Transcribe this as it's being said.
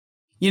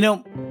You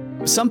know,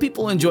 some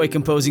people enjoy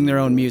composing their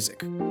own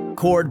music,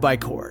 chord by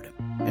chord,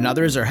 and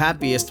others are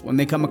happiest when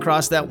they come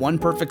across that one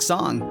perfect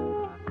song.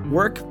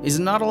 Work is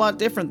not a lot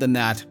different than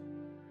that.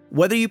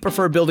 Whether you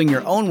prefer building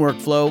your own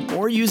workflow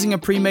or using a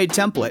pre-made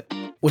template,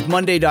 with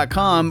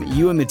Monday.com,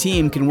 you and the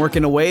team can work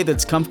in a way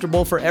that's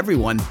comfortable for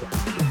everyone.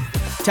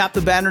 Tap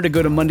the banner to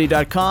go to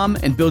Monday.com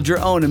and build your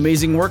own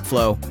amazing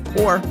workflow,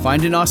 or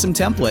find an awesome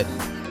template.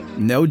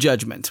 No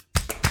judgment.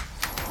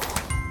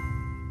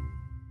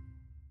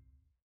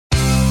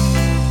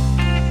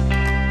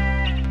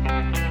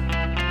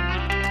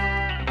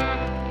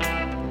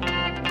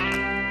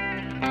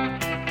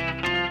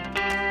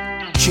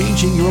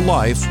 Changing your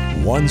life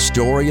one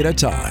story at a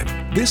time.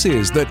 This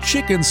is the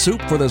Chicken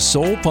Soup for the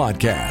Soul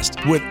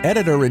podcast with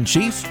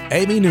Editor-in-Chief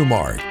Amy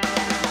Newmark.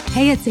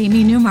 Hey, it's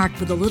Amy Newmark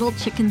with a little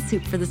Chicken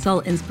Soup for the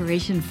Soul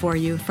inspiration for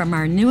you from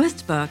our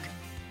newest book,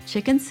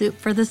 Chicken Soup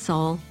for the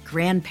Soul,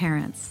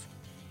 Grandparents.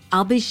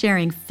 I'll be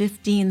sharing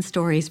 15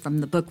 stories from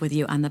the book with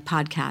you on the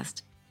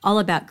podcast, all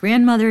about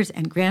grandmothers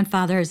and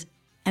grandfathers,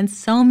 and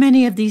so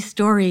many of these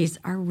stories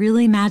are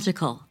really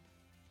magical.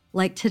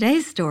 Like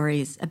today's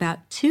stories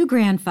about two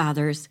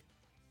grandfathers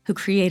who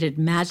created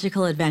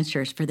magical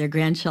adventures for their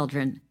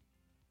grandchildren.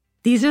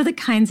 These are the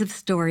kinds of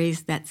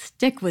stories that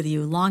stick with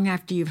you long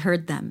after you've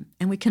heard them,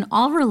 and we can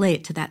all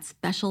relate to that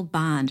special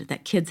bond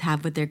that kids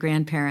have with their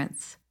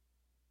grandparents.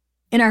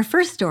 In our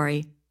first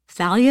story,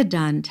 Thalia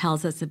Dunn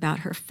tells us about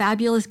her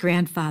fabulous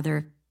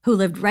grandfather who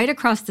lived right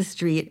across the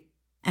street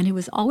and who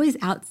was always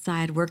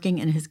outside working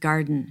in his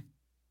garden.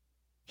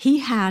 He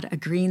had a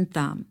green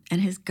thumb,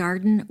 and his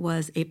garden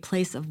was a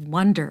place of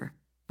wonder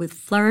with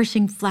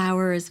flourishing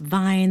flowers,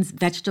 vines,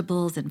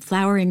 vegetables, and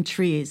flowering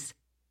trees.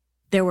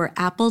 There were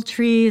apple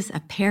trees,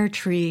 a pear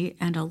tree,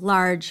 and a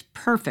large,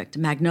 perfect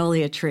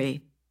magnolia tree.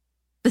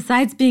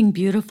 Besides being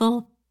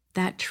beautiful,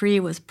 that tree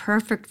was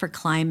perfect for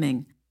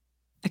climbing,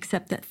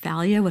 except that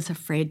Thalia was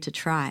afraid to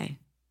try.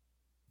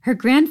 Her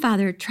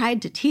grandfather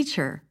tried to teach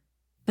her,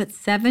 but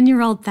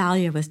 7-year-old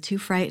Thalia was too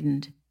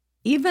frightened.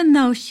 Even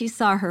though she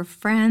saw her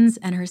friends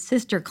and her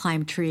sister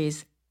climb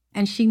trees,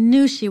 and she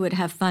knew she would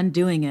have fun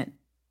doing it,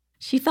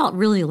 she felt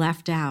really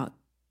left out.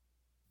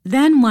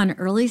 Then one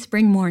early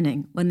spring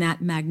morning, when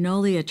that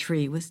magnolia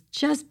tree was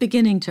just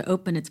beginning to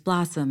open its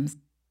blossoms,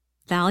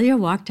 Thalia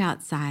walked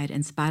outside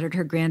and spotted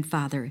her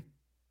grandfather.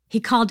 He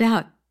called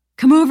out,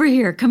 "Come over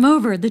here, come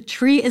over, the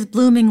tree is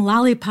blooming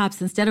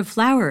lollipops instead of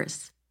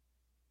flowers."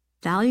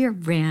 Thalia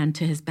ran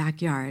to his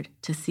backyard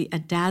to see a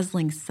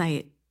dazzling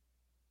sight.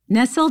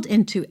 Nestled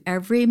into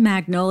every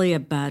magnolia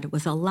bud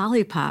was a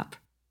lollipop.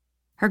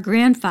 Her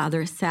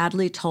grandfather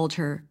sadly told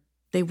her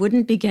they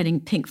wouldn't be getting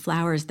pink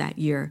flowers that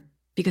year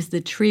because the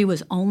tree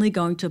was only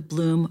going to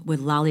bloom with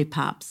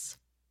lollipops.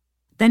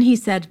 Then he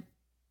said,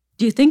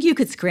 "Do you think you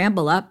could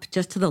scramble up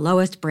just to the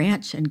lowest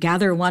branch and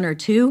gather one or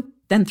two,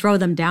 then throw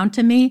them down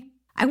to me?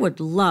 I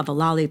would love a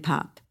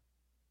lollipop."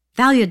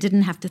 Thalia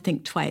didn't have to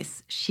think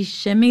twice. She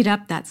shimmied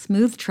up that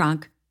smooth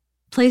trunk,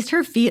 placed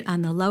her feet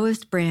on the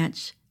lowest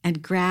branch,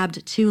 and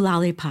grabbed 2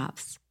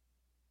 lollipops.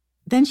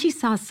 Then she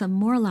saw some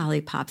more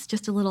lollipops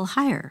just a little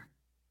higher.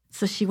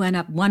 So she went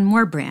up 1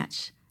 more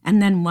branch,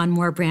 and then 1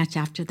 more branch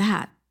after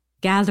that,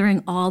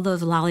 gathering all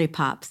those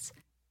lollipops.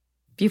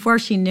 Before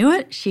she knew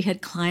it, she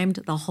had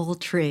climbed the whole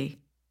tree.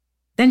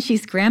 Then she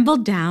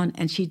scrambled down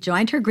and she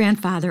joined her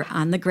grandfather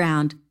on the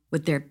ground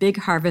with their big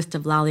harvest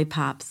of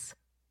lollipops.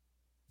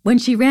 When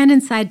she ran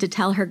inside to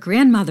tell her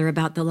grandmother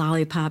about the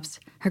lollipops,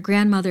 her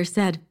grandmother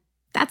said,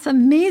 "That's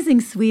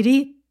amazing,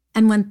 sweetie."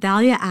 And when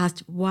Thalia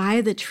asked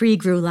why the tree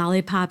grew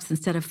lollipops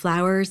instead of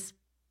flowers,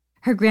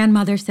 her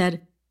grandmother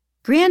said,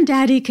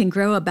 "Granddaddy can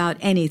grow about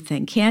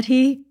anything, can't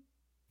he?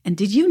 And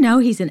did you know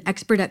he's an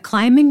expert at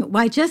climbing?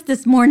 Why, just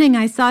this morning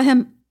I saw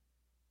him—"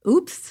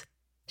 Oops.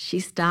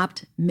 She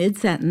stopped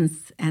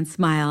mid-sentence and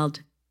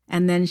smiled,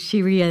 and then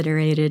she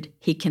reiterated,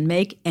 "He can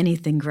make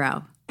anything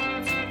grow."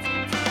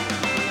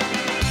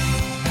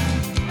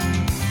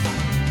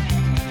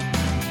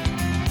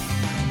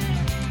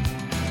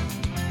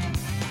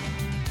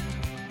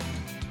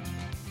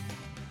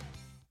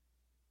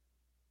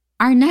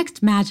 Our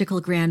next magical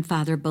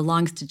grandfather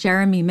belongs to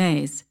Jeremy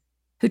Mays,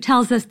 who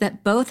tells us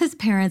that both his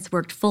parents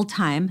worked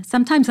full-time,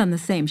 sometimes on the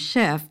same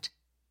shift,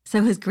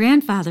 so his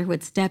grandfather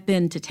would step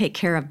in to take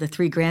care of the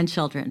 3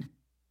 grandchildren.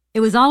 It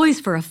was always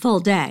for a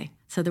full day,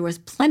 so there was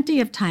plenty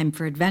of time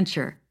for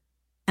adventure.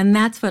 And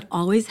that's what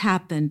always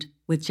happened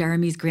with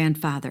Jeremy's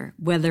grandfather.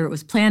 Whether it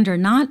was planned or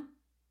not,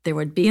 there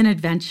would be an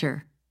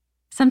adventure.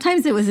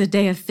 Sometimes it was a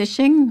day of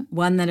fishing,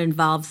 one that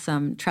involved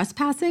some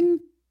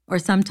trespassing, or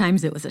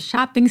sometimes it was a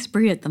shopping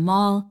spree at the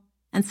mall,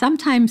 and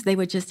sometimes they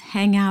would just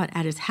hang out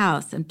at his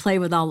house and play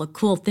with all the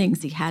cool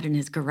things he had in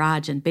his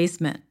garage and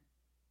basement.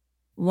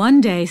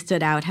 One day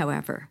stood out,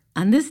 however.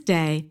 On this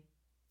day,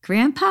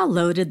 Grandpa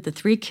loaded the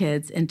 3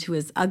 kids into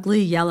his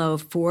ugly yellow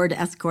Ford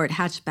Escort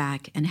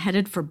hatchback and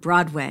headed for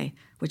Broadway,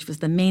 which was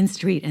the main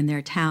street in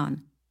their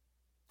town.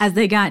 As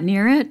they got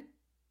near it,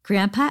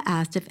 Grandpa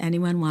asked if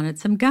anyone wanted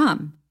some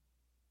gum.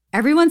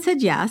 Everyone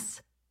said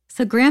yes,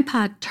 So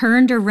Grandpa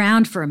turned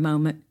around for a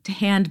moment to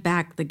hand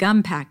back the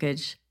gum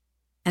package,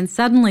 and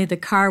suddenly the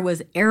car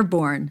was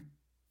airborne.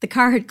 The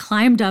car had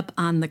climbed up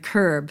on the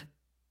curb.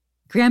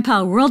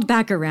 Grandpa whirled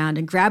back around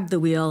and grabbed the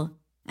wheel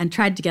and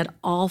tried to get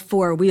all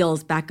 4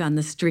 wheels back on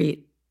the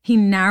street. He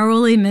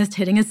narrowly missed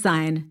hitting a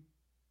sign,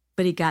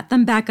 but he got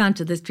them back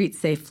onto the street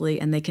safely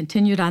and they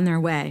continued on their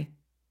way.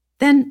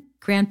 Then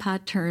Grandpa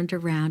turned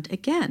around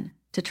again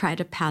to try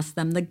to pass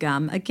them the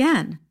gum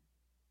again.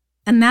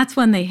 And that's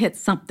when they hit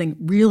something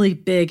really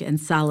big and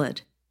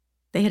solid.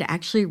 They had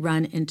actually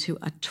run into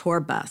a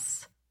tour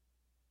bus.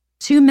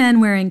 2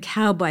 men wearing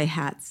cowboy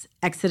hats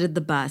exited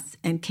the bus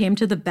and came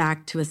to the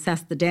back to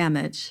assess the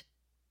damage.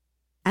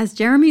 As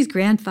Jeremy's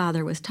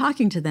grandfather was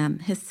talking to them,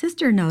 his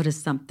sister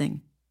noticed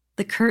something.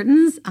 The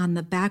curtains on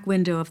the back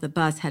window of the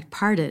bus had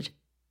parted,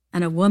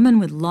 and a woman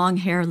with long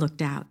hair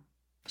looked out.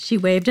 She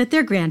waved at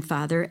their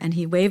grandfather, and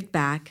he waved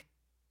back,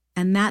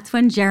 and that's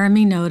when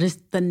Jeremy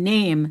noticed the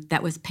name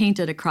that was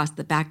painted across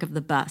the back of the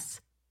bus,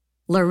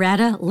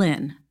 Loretta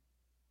Lynn.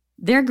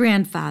 Their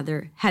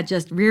grandfather had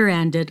just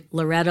rear-ended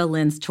Loretta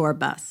Lynn's tour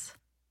bus.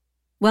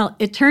 Well,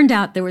 it turned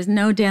out there was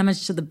no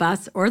damage to the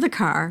bus or the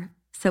car,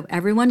 so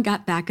everyone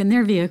got back in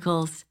their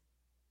vehicles,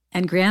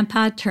 and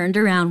Grandpa turned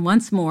around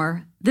once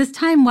more, this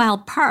time while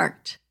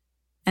parked,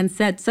 and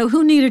said, "So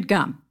who needed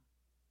gum?"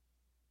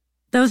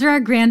 Those are our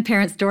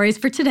grandparent stories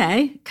for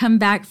today. Come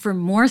back for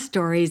more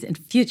stories in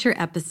future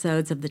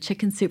episodes of the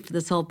Chicken Soup for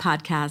the Soul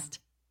podcast.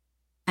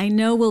 I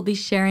know we'll be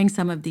sharing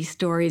some of these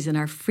stories in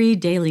our free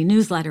daily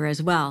newsletter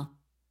as well.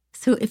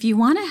 So if you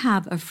want to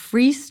have a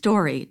free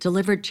story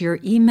delivered to your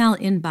email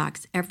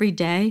inbox every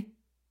day,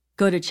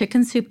 go to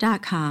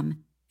chickensoup.com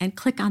and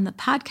click on the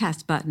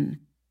podcast button.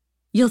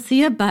 You'll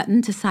see a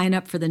button to sign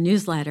up for the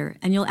newsletter,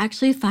 and you'll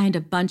actually find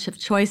a bunch of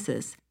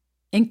choices,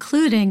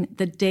 including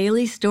the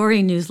daily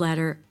story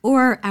newsletter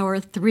or our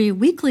 3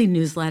 weekly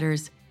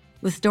newsletters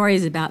with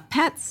stories about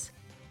pets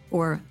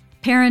or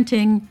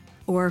parenting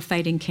or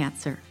fighting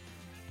cancer.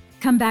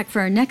 Come back for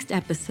our next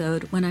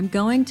episode when I'm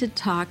going to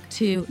talk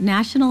to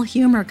national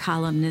humor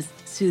columnist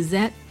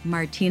Suzette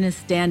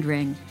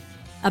Martinez-Standring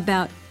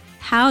about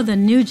how the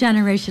new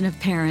generation of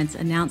parents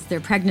announce their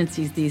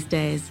pregnancies these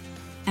days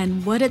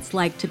and what it's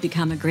like to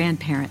become a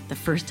grandparent the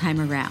first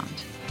time around.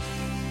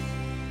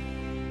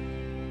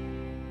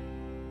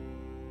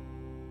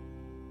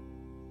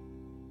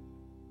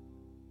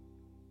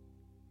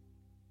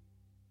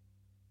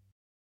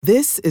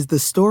 This is the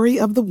story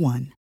of the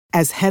one.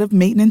 As head of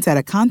maintenance at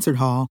a concert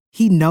hall,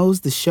 he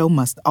knows the show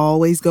must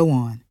always go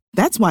on.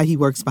 That's why he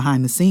works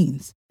behind the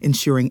scenes,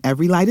 ensuring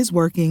every light is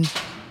working,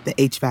 the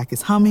HVAC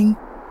is humming,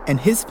 and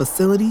his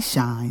facility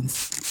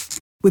shines.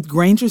 With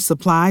Grainger's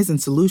supplies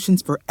and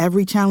solutions for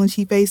every challenge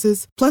he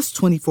faces, plus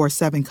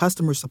 24/7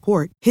 customer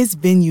support, his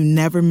venue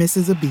never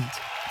misses a beat.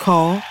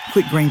 Call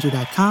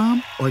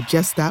quickgrainger.com or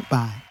just stop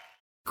by.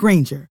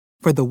 Grainger,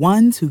 for the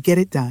ones who get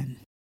it done.